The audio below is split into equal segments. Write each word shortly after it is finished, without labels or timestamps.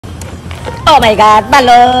Oh my god,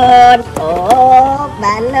 balon. Oh,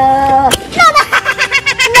 balon. No, no.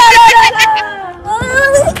 No, no, no, no.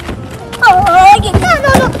 Oh, no,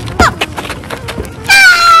 no, no.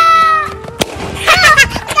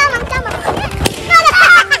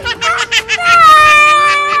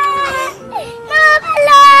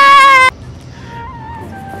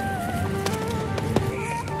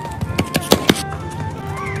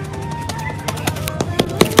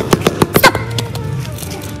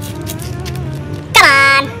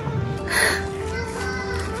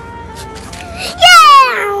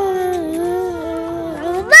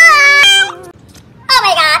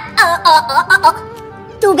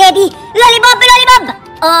 Baby, lollipop, lollipop.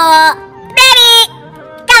 Oh, baby,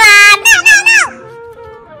 come on. No, no, no.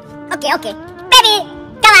 Okay, okay. Baby,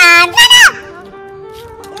 come on. No, no.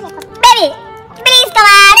 Baby, please come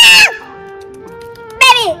on. No.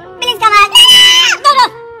 Baby, please come on. No, no.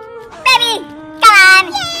 Baby, come on.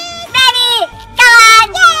 Baby, come on.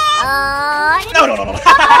 Oh, no, no, no, no.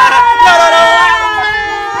 No, no, no.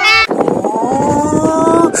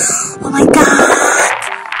 Oh my God.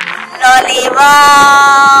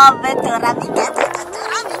 Lollipop.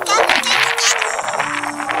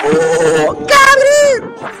 Oh, Gabri!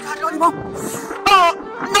 Lollipop. Oh,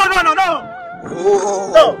 no, no, no, no. Oh.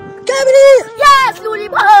 No, Gabri! Yes,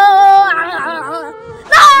 lollipop.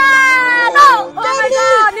 No, no. Oh my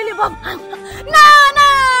God, lollipop. No, no.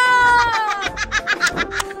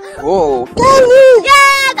 Oh, Gabri!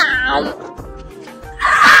 Yes.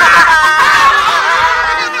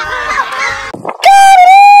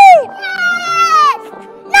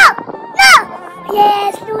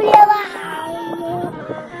 Yes, lollipop.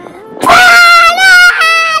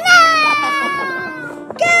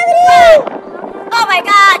 Oh my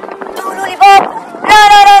God! Two lollipop! No,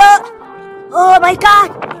 no, no, no! Oh my God!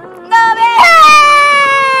 No, baby!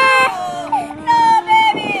 No,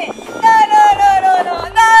 baby! No, no, no, no, no!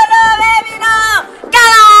 No, no, baby, no!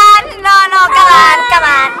 Come on! No, no, come on! Come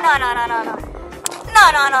on! No, no, no, no, no! No,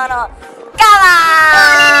 no, no, no! Come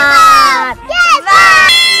on! Yes!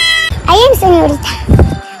 I am señorita.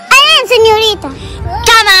 I am señorita.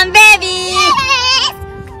 Come on, baby! Yes.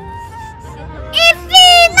 Iffy,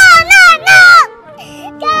 no, no, no.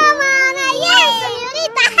 Come on, I am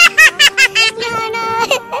señorita. No, no.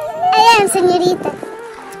 I am señorita.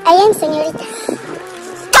 I am señorita.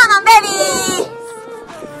 Come on, baby!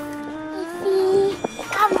 Iffy,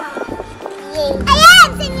 come on. Yeah. I am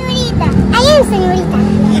señorita. I am señorita.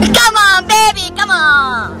 Come on, baby! Come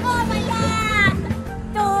on! Oh my God!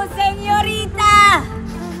 Tu señorita!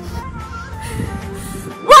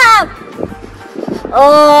 Wow!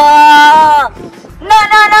 Oh! No,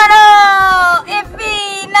 no, no, no! Iffy!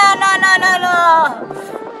 No, no, no, no, no!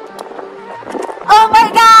 Oh my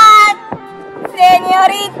God!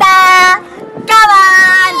 Señorita! Come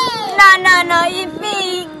on! No, no, no, Iffy!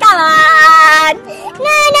 Come on!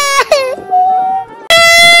 No, no.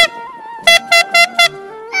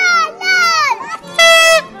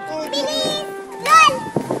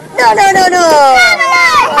 No, no, no, no!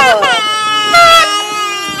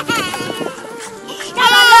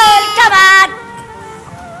 Come on, Lol! Come on!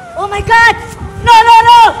 Oh my God! No, no,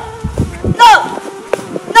 no! No!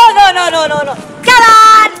 No, no, no, no, no, no! Come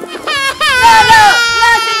on! No, no! No,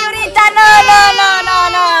 señorita! No, no, no, no,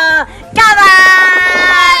 no! Come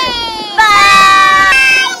on!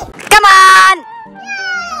 Bye! Come on!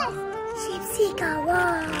 Shipsika,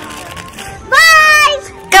 wow. Bye!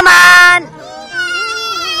 Come on!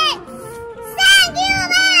 Thank you,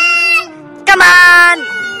 bye! Come on!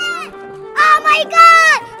 Oh my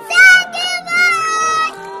God! Thank you,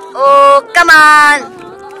 bye! Oh, come on!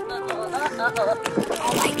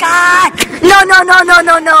 Oh my God! No, no, no, no,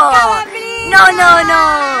 no, no! No, no, no!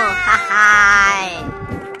 Hi!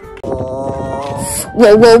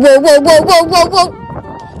 Whoa, whoa, whoa, whoa, whoa, whoa, whoa, whoa!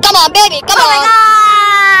 Come on, baby, come Oh my on!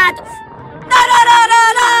 God! No, no, no, no,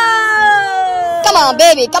 no! Come on,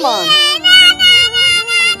 baby, come on!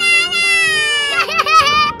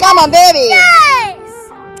 Come on, baby!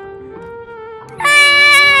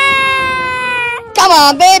 Come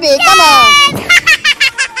on, baby, come on!